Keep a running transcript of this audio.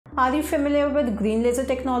Are you familiar with green laser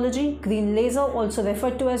technology? Green laser, also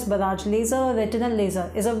referred to as barrage laser or retinal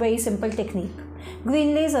laser, is a very simple technique.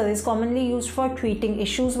 Green laser is commonly used for treating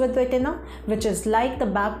issues with retina, which is like the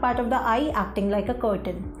back part of the eye acting like a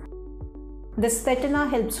curtain. This retina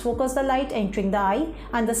helps focus the light entering the eye,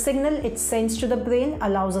 and the signal it sends to the brain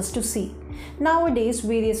allows us to see. Nowadays,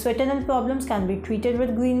 various retinal problems can be treated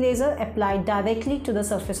with green laser applied directly to the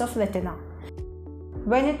surface of retina.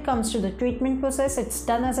 When it comes to the treatment process, it's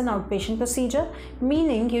done as an outpatient procedure,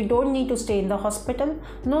 meaning you don't need to stay in the hospital.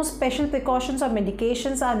 No special precautions or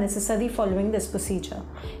medications are necessary following this procedure.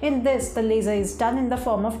 In this, the laser is done in the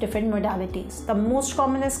form of different modalities. The most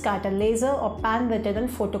common is scatter laser or pan-retinal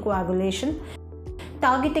photocoagulation,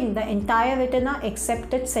 targeting the entire retina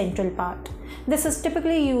except its central part. This is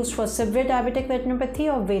typically used for severe diabetic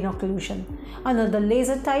retinopathy or vein occlusion. Another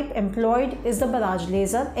laser type employed is the barrage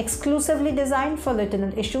laser, exclusively designed for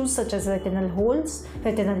retinal issues such as retinal holes,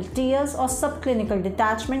 retinal tears, or subclinical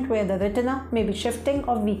detachment where the retina may be shifting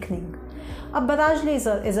or weakening. A barrage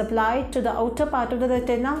laser is applied to the outer part of the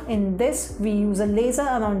retina. In this, we use a laser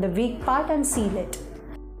around the weak part and seal it.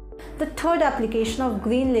 The third application of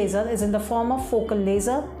green laser is in the form of focal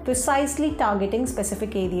laser, precisely targeting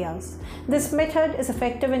specific areas. This method is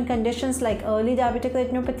effective in conditions like early diabetic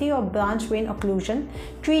retinopathy or branch vein occlusion,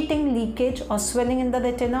 treating leakage or swelling in the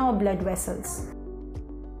retina or blood vessels.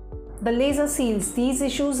 The laser seals these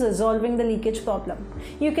issues, resolving the leakage problem.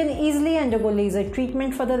 You can easily undergo laser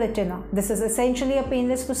treatment for the retina. This is essentially a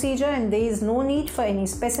painless procedure and there is no need for any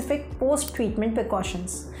specific post-treatment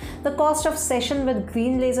precautions. The cost of session with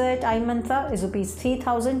green laser at iMantra is Rs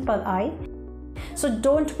 3,000 per eye. So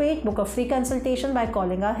don't wait, book a free consultation by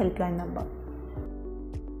calling our helpline number.